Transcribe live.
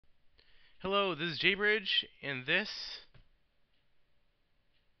Hello, this is JBridge, and this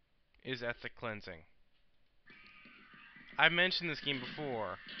is Ethic Cleansing. I've mentioned this game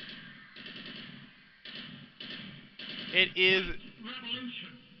before. It is... Revolution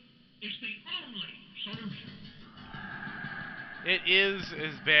is the only solution. It is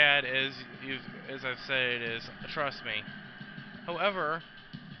as bad as I've said it is. Trust me. However,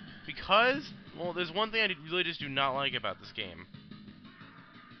 because there's one thing I really just do not like about this game.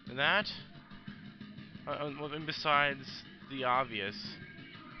 And that, besides the obvious,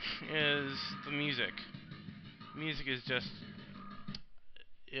 is the music. Music is just...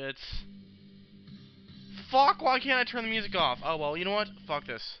 It's... Fuck, why can't I turn the music off? Oh well, you know what? Fuck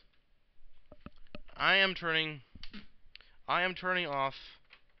this. I am turning off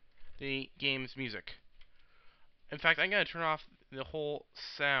the game's music. In fact, I'm gonna turn off the whole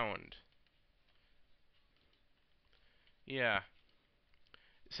sound. Yeah.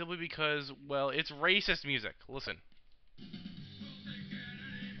 Simply because, well, it's racist music. Listen.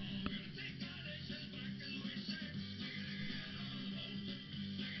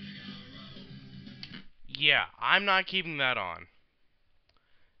 Yeah, I'm not keeping that on.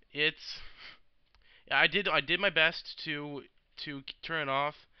 It's... I did my best to turn it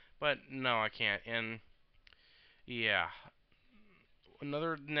off, but no, I can't. And yeah,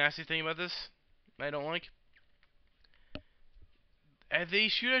 another nasty thing about this I don't like.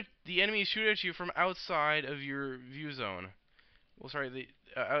 The enemies shoot at you from outside of your view zone. Well, sorry,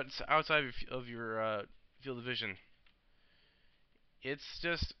 outside of your field of vision. It's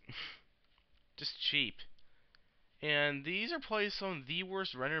just cheap. And these are probably some of the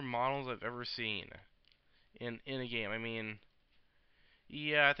worst rendered models I've ever seen in a game. I mean,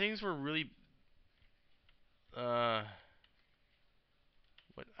 yeah, things were really uh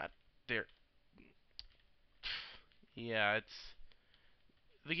what there. Yeah,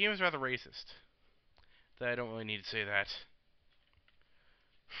 the game is rather racist. That I don't really need to say that.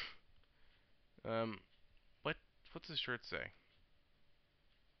 Um, what what's the shirt say?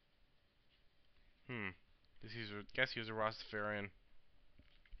 Hmm. Guess he was a Rastafarian.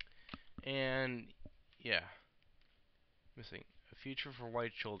 And yeah, missing a future for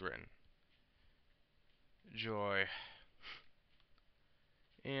white children. Joy.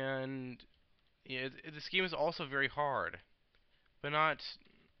 And yeah, this game is also very hard, but not.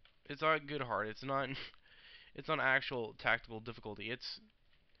 It's not good hard. It's not. It's not actual tactical difficulty. It's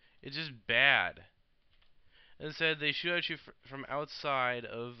just bad. Instead, they shoot at you from outside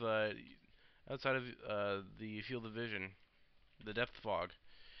of the field of vision, the depth fog,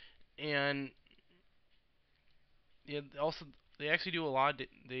 and yeah, also they actually do a lot.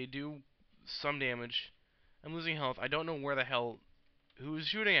 They do some damage. I'm losing health. I don't know where the hell who's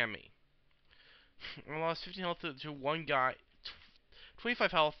shooting at me. I lost 15 health to one guy,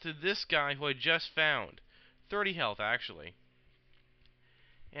 25 health to this guy who I just found, 30 health actually.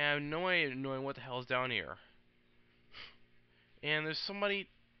 And I have no way of knowing what the hell's down here. And there's somebody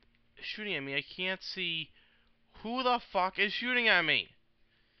shooting at me. I can't see who the fuck is shooting at me.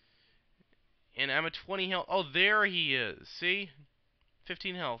 And I'm at 20 health. Oh, there he is. See?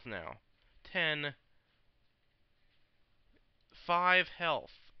 15 health now. 10. 5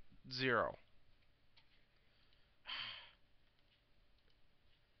 health. 0.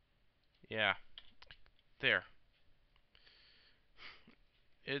 Yeah. There.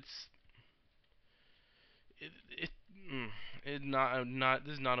 It's... It... It... Mm,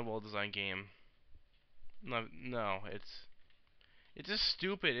 this is not a well-designed game. No, it's just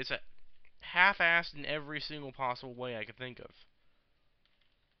stupid. It's a half-assed in every single possible way I could think of.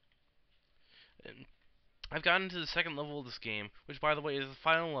 And I've gotten to the second level of this game, which, by the way, is the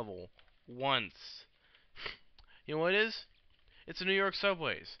final level. Once. You know what it is? It's the New York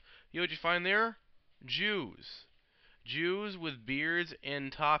subways. You know what you find there? Jews. Jews with beards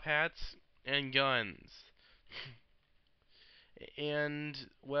and top hats and guns. And,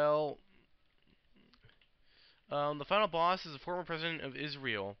 well, the final boss is the former president of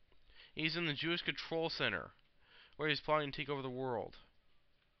Israel. He's in the Jewish Control Center, where he's plotting to take over the world.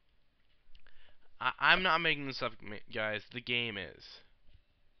 I'm not making this up, guys. The game is.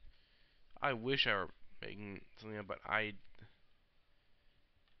 I wish I were making something up, but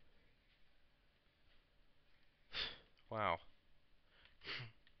wow.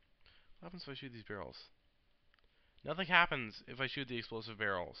 What happens if I shoot these barrels? Nothing happens if I shoot the explosive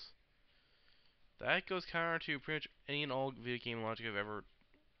barrels. That goes counter to pretty much any and all video game logic I've ever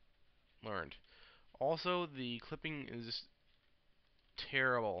learned. Also, the clipping is just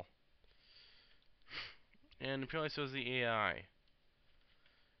terrible. And apparently so is the AI.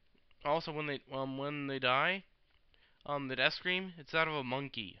 Also, when they die, the death scream, it's out of a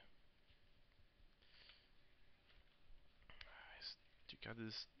monkey. got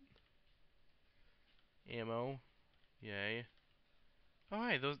this ammo. Yay. Oh,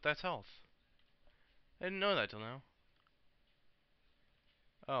 hey, that's health. I didn't know that till now.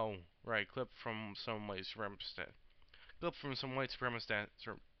 Oh, right, clip from some white supremacist. Clip from some white supremacist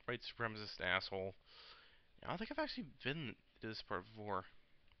asshole. I don't think I've actually been to this part before.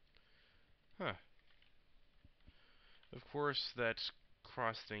 Huh. Of course, that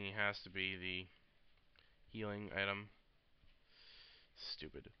cross thing has to be the healing item.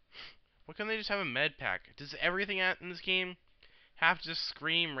 Stupid. Why can't they just have a med pack? Does everything in this game have to just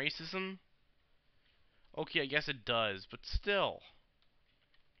scream racism? Okay, I guess it does, but still.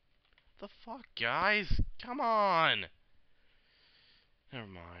 The fuck, guys? Come on! Never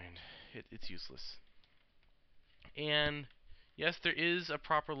mind. It's useless. And, yes, there is a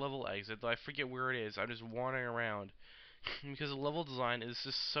proper level exit, though I forget where it is. I'm just wandering around. Because the level design is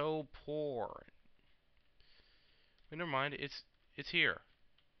just so poor. But never mind, it's here.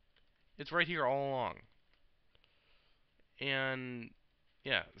 It's right here all along. And,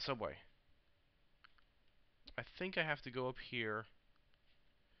 yeah, the subway. I think I have to go up here.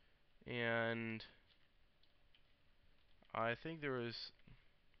 And I think there was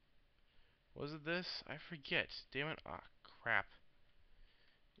it this? I forget. Damn it. Ah, crap.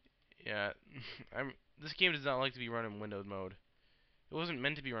 Yeah, this game does not like to be run in windowed mode. It wasn't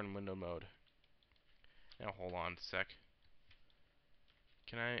meant to be run in window mode. Now hold on a sec.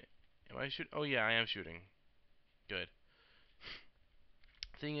 Can I? Am I shoot? Oh yeah, I am shooting. Good.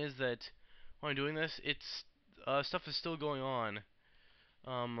 Thing is that while I'm doing this, it's stuff is still going on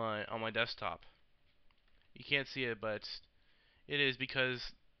my desktop. You can't see it, but it is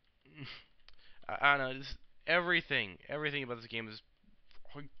because I don't know. Everything about this game is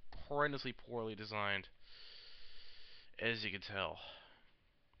horrendously poorly designed, as you can tell.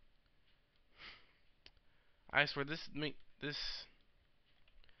 I swear this makes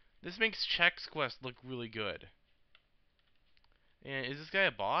Chex Quest look really good. And is this guy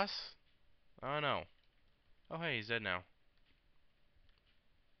a boss? I don't know. Oh hey, he's dead now.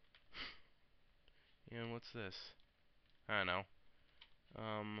 And what's this? I don't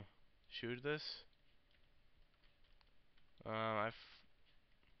know. Shoot this? I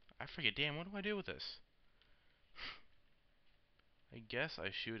forget. Damn, what do I do with this? I guess I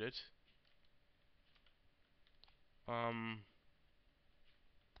shoot it. Um,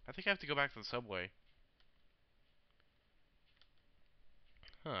 I think I have to go back to the subway.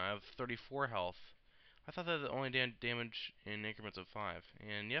 Huh, I have 34 health. I thought that only damage in increments of 5.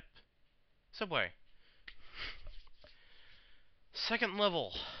 And yep, subway. Second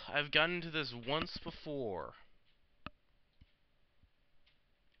level. I've gotten to this once before.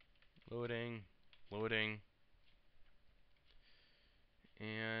 Loading, loading,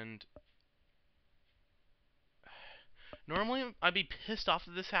 and normally I'd be pissed off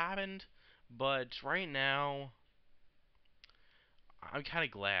that this happened, but right now I'm kind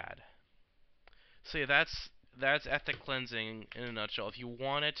of glad. So yeah, that's ethic cleansing in a nutshell. If you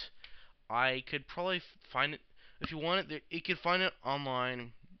want it, I could probably find it. If you want it, you could find it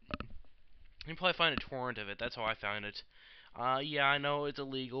online. You can probably find a torrent of it. That's how I found it. Yeah, I know it's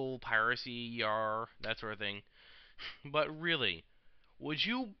illegal, piracy, yar, that sort of thing. But really, would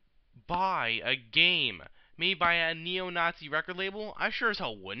you buy a game made by a neo-Nazi record label? I sure as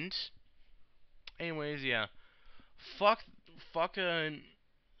hell wouldn't. Anyways, yeah. Fuck, fuck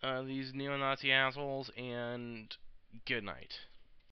these neo-Nazi assholes, and good night.